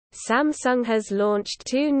Samsung has launched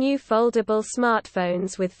two new foldable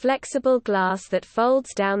smartphones with flexible glass that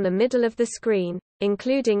folds down the middle of the screen,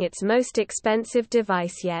 including its most expensive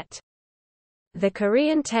device yet. The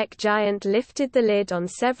Korean tech giant lifted the lid on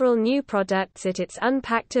several new products at its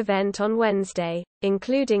Unpacked event on Wednesday,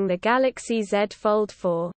 including the Galaxy Z Fold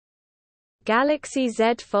 4. Galaxy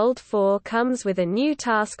Z Fold 4 comes with a new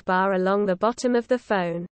taskbar along the bottom of the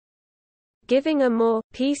phone, giving a more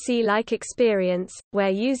PC-like experience, where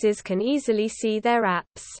users can easily see their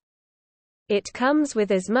apps. It comes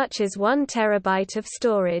with as much as 1 TB of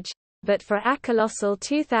storage, but for a colossal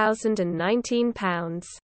 £2,019.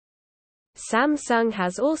 Samsung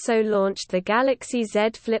has also launched the Galaxy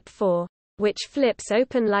Z Flip 4, which flips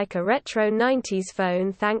open like a retro 90s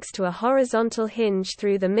phone thanks to a horizontal hinge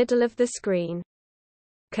through the middle of the screen.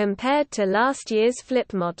 Compared to last year's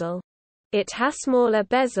Flip model, it has smaller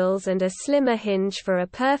bezels and a slimmer hinge for a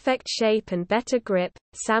perfect shape and better grip,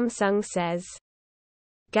 Samsung says.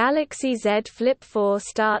 Galaxy Z Flip 4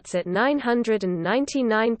 starts at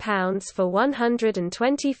 £999 for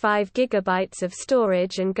 125 GB of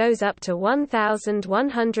storage and goes up to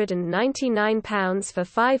 £1,199 for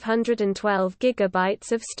 512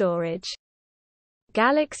 GB of storage.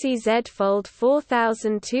 Galaxy Z Fold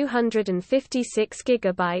 4256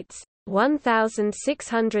 GB,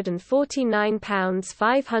 £1,649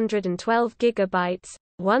 512 GB,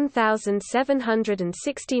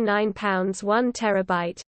 £1,769 1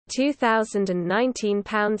 TB,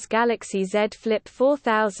 £2,019 Galaxy Z Flip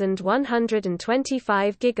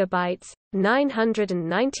 4125 GB,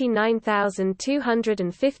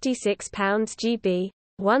 £999,256 GB,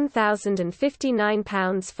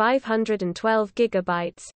 £1,059 512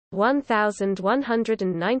 GB,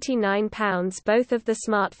 £1,199. Both of the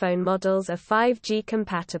smartphone models are 5G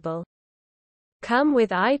compatible. Come with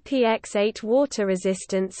IPX8 water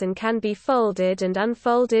resistance and can be folded and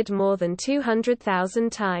unfolded more than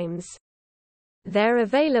 200,000 times. They're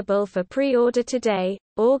available for pre-order today,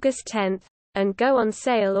 August 10, and go on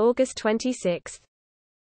sale August 26.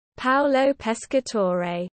 Paolo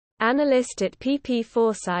Pescatore, analyst at PP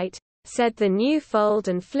Foresight, said the new Fold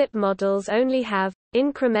and Flip models only have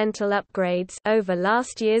incremental upgrades over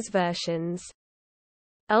last year's versions,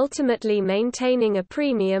 ultimately maintaining a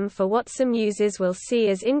premium for what some users will see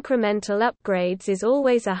as incremental upgrades is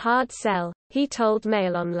always a hard sell, he told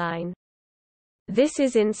Mail Online. This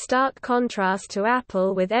is in stark contrast to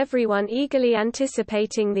Apple, with everyone eagerly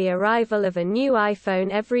anticipating the arrival of a new iPhone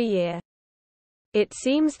every year. It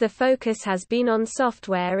seems the focus has been on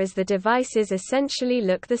software, as the devices essentially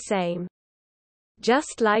look the same,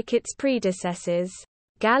 just like its predecessors.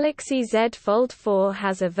 Galaxy Z Fold 4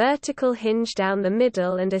 has a vertical hinge down the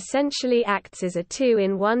middle and essentially acts as a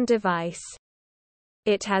two-in-one device.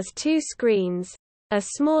 It has two screens, a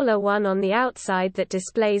smaller one on the outside that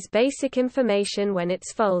displays basic information when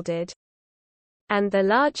it's folded, and the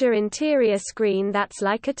larger interior screen that's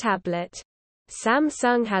like a tablet.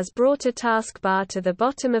 Samsung has brought a taskbar to the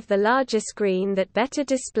bottom of the larger screen that better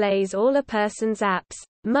displays all a person's apps,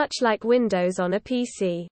 much like Windows on a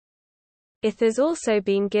PC. It has also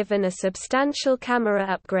been given a substantial camera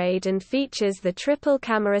upgrade and features the triple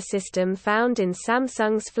camera system found in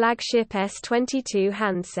Samsung's flagship S22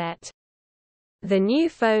 handset. The new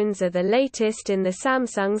phones are the latest in the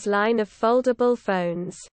Samsung's line of foldable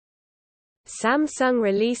phones. Samsung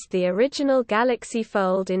released the original Galaxy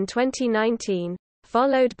Fold in 2019,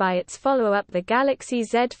 followed by its follow-up the Galaxy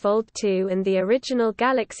Z Fold 2 and the original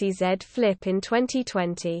Galaxy Z Flip in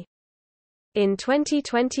 2020. In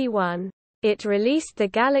 2021, it released the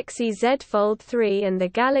Galaxy Z Fold 3 and the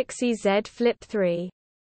Galaxy Z Flip 3.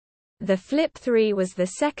 The Flip 3 was the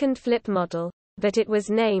second Flip model, but it was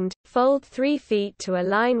named Fold 3 Feet to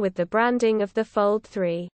align with the branding of the Fold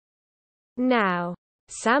 3. Now,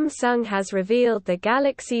 Samsung has revealed the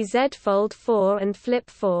Galaxy Z Fold 4 and Flip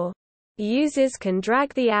 4. Users can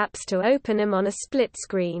drag the apps to open them on a split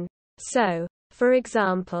screen. So, for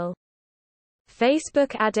example,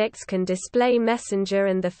 Facebook addicts can display Messenger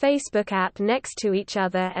and the Facebook app next to each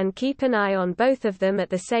other and keep an eye on both of them at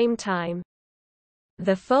the same time.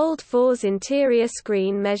 The Fold 4's interior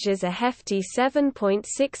screen measures a hefty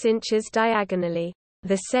 7.6 inches diagonally,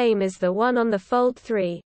 the same as the one on the Fold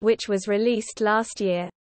 3, which was released last year.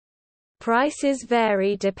 Prices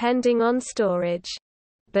vary depending on storage,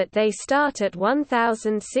 but they start at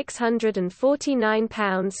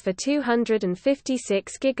 £1,649 for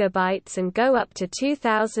 256 GB and go up to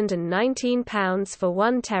 £2,019 for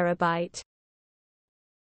 1 TB.